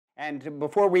And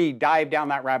before we dive down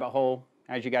that rabbit hole,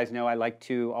 as you guys know, I like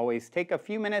to always take a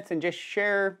few minutes and just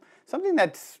share something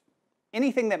that's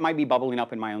anything that might be bubbling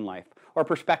up in my own life or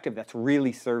perspective that's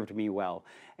really served me well.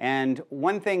 And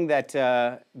one thing that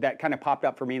that kind of popped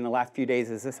up for me in the last few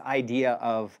days is this idea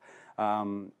of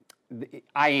I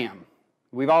am.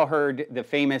 We've all heard the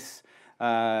famous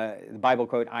Bible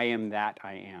quote, "I am that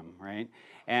I am," right?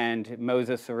 And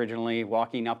Moses originally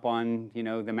walking up on,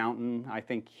 the mountain, I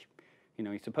think,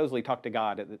 he supposedly talked to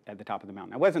God at the top of the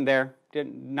mountain. I wasn't there,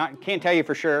 can't tell you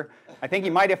for sure. I think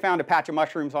he might have found a patch of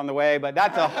mushrooms on the way, but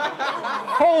that's a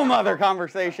whole other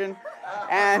conversation.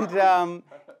 And,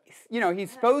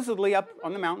 he's supposedly up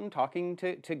on the mountain talking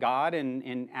to God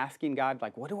and asking God,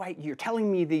 like, you're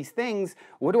telling me these things,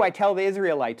 what do I tell the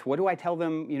Israelites? What do I tell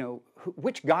them,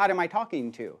 which God am I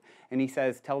talking to? And he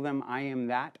says, tell them I am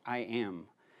that I am.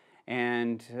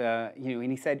 And, and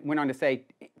he went on to say,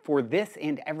 for this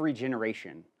and every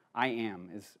generation, I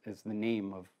am is the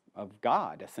name of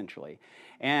God, essentially.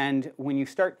 And when you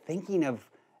start thinking of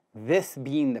this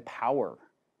being the power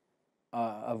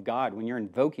of God, when you're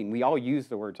invoking, we all use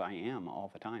the words I am all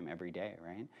the time, every day,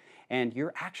 right? And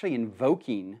you're actually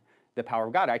invoking the power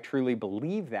of God. I truly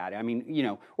believe that. I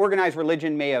mean, organized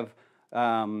religion may have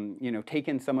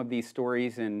taken some of these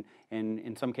stories, and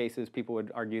in some cases people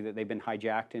would argue that they've been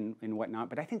hijacked and whatnot,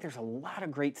 but I think there's a lot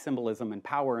of great symbolism and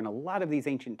power in a lot of these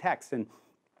ancient texts. And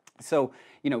so,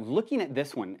 looking at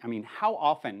this one, I mean,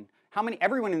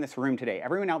 everyone in this room today,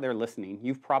 everyone out there listening,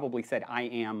 you've probably said, I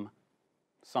am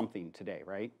something today,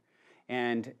 right?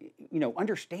 And,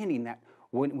 understanding that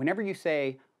whenever you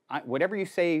say, whatever you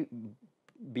say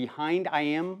behind I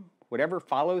am, whatever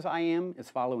follows I am is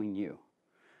following you.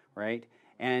 Right?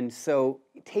 And so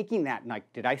taking that,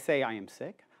 like, did I say I am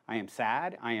sick? I am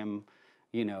sad? I am,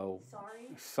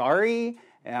 sorry?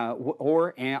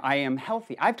 Or I am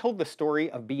healthy. I've told the story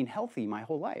of being healthy my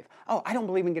whole life. Oh, I don't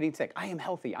believe in getting sick. I am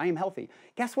healthy. I am healthy.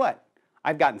 Guess what?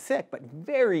 I've gotten sick, but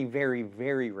very, very,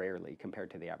 very rarely compared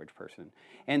to the average person.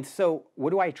 And so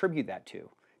what do I attribute that to?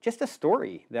 Just a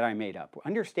story that I made up.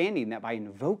 Understanding that by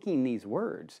invoking these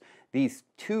words, these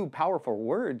two powerful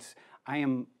words, I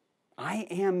am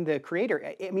the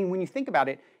creator. I mean, when you think about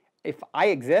it, if I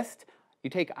exist, you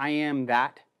take I am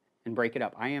that and break it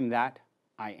up. I am that,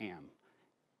 I am.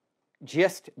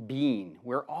 Just being.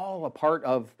 We're all a part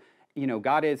of,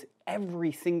 God is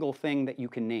every single thing that you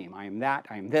can name. I am that,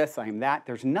 I am this, I am that.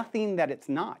 There's nothing that it's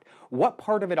not. What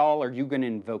part of it all are you going to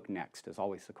invoke next is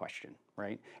always the question,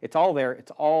 right? It's all there.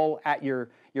 It's all at your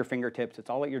fingertips.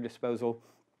 It's all at your disposal.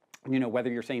 Whether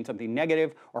you're saying something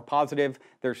negative or positive,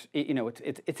 there's,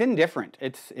 it's indifferent.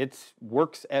 It's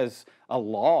works as a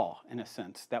law, in a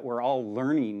sense, that we're all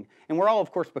learning. And we're all,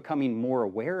 of course, becoming more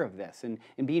aware of this and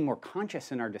being more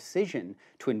conscious in our decision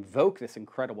to invoke this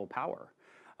incredible power.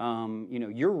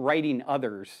 You're writing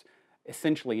others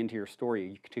essentially into your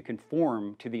story to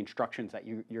conform to the instructions that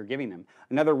you're giving them.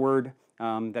 Another word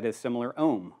that is similar,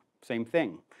 Om, same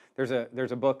thing.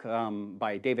 There's a book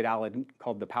by David Allen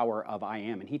called The Power of I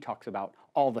Am, and he talks about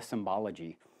all the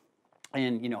symbology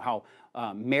and how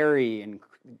Mary and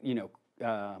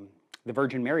the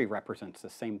Virgin Mary represents the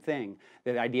same thing.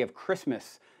 The idea of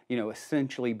Christmas,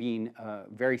 essentially being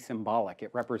very symbolic. It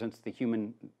represents the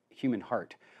human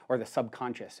heart or the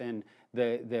subconscious, and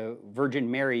the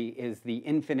Virgin Mary is the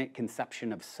infinite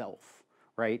conception of self,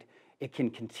 right? It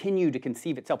can continue to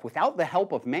conceive itself without the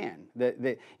help of man.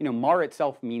 Mar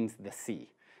itself means the sea,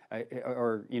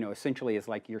 or essentially is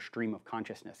like your stream of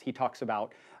consciousness. He talks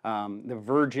about the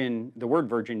word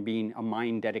virgin being a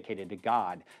mind dedicated to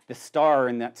God. The star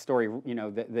in that story,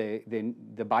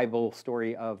 the Bible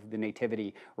story of the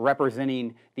Nativity,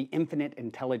 representing the infinite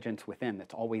intelligence within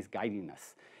that's always guiding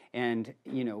us. And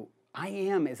I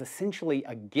am is essentially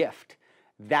a gift.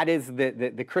 That is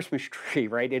the Christmas tree,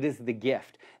 right? It is the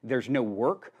gift. There's no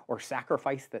work or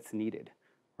sacrifice that's needed,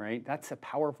 right? That's a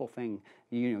powerful thing.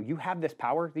 You have this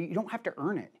power. You don't have to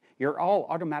earn it. You're all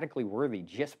automatically worthy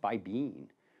just by being,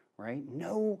 right?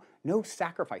 No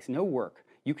sacrifice, no work.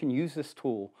 You can use this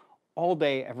tool all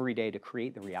day, every day to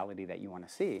create the reality that you want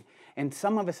to see. And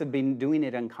some of us have been doing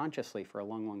it unconsciously for a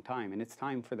long, long time, and it's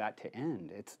time for that to end.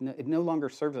 It no longer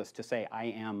serves us to say, I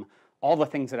am all the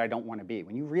things that I don't want to be.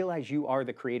 When you realize you are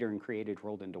the creator and created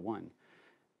rolled into one,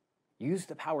 use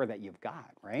the power that you've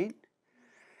got, right?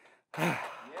 Yeah.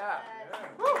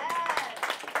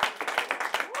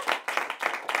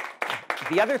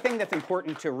 The other thing that's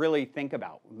important to really think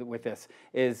about with this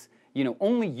is,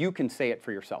 only you can say it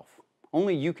for yourself.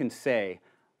 Only you can say,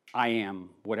 I am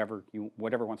whatever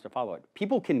wants to follow it.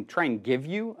 People can try and give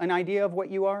you an idea of what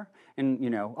you are, and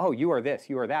oh, you are this,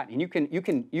 you are that, and you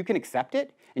can accept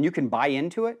it and you can buy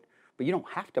into it. but you don't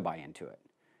have to buy into it.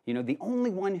 You know, the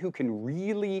only one who can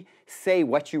really say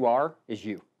what you are is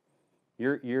you.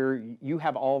 You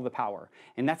have all the power.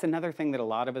 And that's another thing that a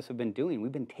lot of us have been doing.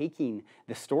 We've been taking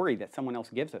the story that someone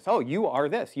else gives us. Oh, you are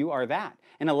this, you are that,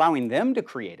 and allowing them to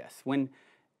create us when,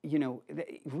 you know,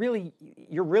 really,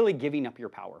 you're really giving up your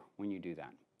power when you do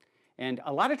that. And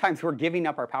a lot of times we're giving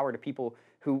up our power to people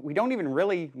who we don't even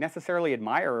really necessarily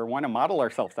admire or want to model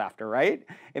ourselves after, right?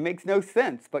 It makes no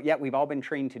sense, but yet we've all been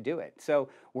trained to do it. So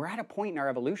we're at a point in our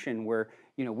evolution where,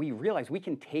 you know, we realize we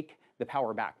can take the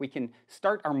power back. We can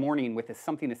start our morning with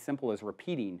something as simple as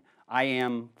repeating, I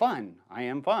am fun, I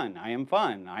am fun, I am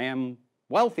fun, I am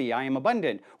wealthy, I am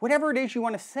abundant. Whatever it is you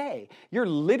want to say, you're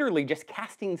literally just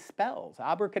casting spells.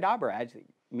 Abracadabra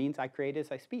means I create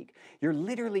as I speak. You're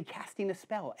literally casting a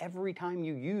spell every time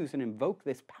you use and invoke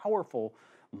this powerful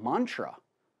mantra,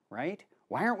 right?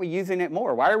 Why aren't we using it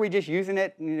more? Why are we just using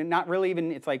it, not really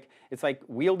even, it's like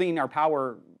wielding our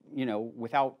power, you know,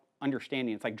 without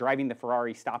understanding. It's like driving the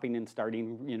Ferrari, stopping and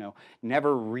starting, you know,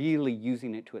 never really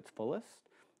using it to its fullest.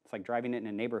 It's like driving it in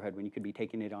a neighborhood when you could be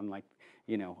taking it on, like,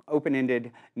 you know,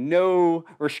 open-ended, no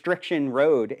restriction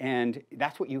road. And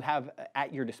that's what you have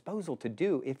at your disposal to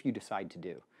do if you decide to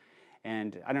do.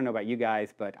 And I don't know about you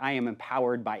guys, but I am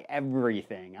empowered by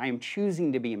everything. I am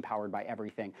choosing to be empowered by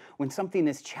everything. When something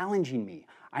is challenging me,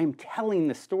 I am telling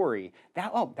the story that,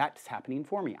 oh, that's happening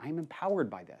for me. I'm empowered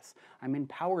by this. I'm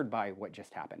empowered by what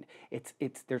just happened.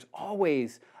 There's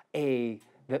always the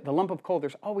lump of coal,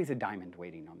 there's always a diamond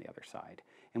waiting on the other side.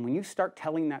 And when you start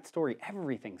telling that story,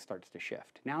 everything starts to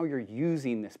shift. Now you're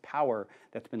using this power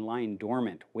that's been lying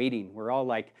dormant, waiting. We're all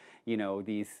like, you know,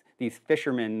 these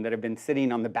fishermen that have been sitting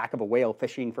on the back of a whale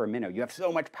fishing for a minnow. You have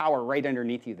so much power right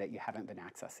underneath you that you haven't been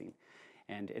accessing.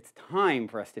 And it's time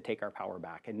for us to take our power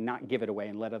back and not give it away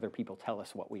and let other people tell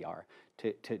us what we are,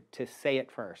 to say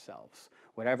it for ourselves.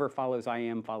 Whatever follows I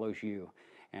am follows you.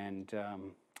 And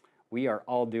we are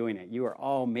all doing it. You are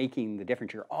all making the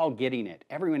difference. You're all getting it.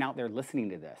 Everyone out there listening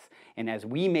to this. And as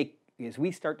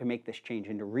we start to make this change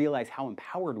and to realize how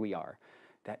empowered we are,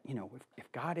 that, you know,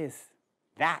 if God is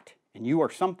that and you are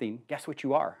something, guess what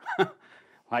you are?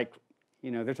 Like,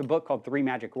 you know, there's a book called 3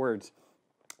 Magic Words.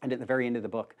 And at the very end of the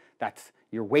book,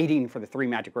 you're waiting for the 3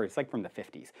 magic words. It's like from the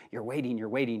 50s. You're waiting, you're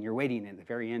waiting, you're waiting. And at the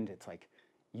very end, it's like,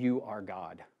 you are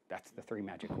God. That's the 3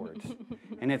 magic words.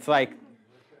 And it's like,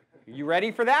 you ready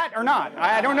for that or not?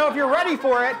 I don't know if you're ready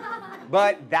for it,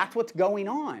 but that's what's going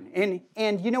on.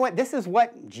 And you know what? This is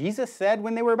what Jesus said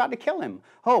when they were about to kill him.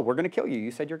 Oh, we're going to kill you.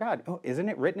 You said you're God. Oh, isn't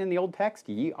it written in the old text?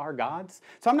 Ye are gods.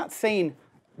 So I'm not saying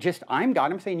just I'm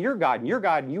God. I'm saying you're God, and you're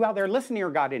God, and you out there listening are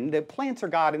God, and the plants are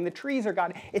God, and the trees are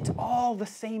God. It's all the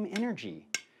same energy.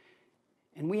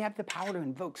 And we have the power to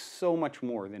invoke so much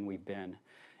more than we've been.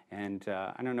 And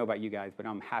I don't know about you guys, but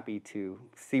I'm happy to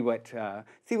see what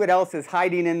else is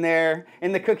hiding in there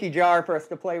in the cookie jar for us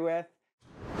to play with.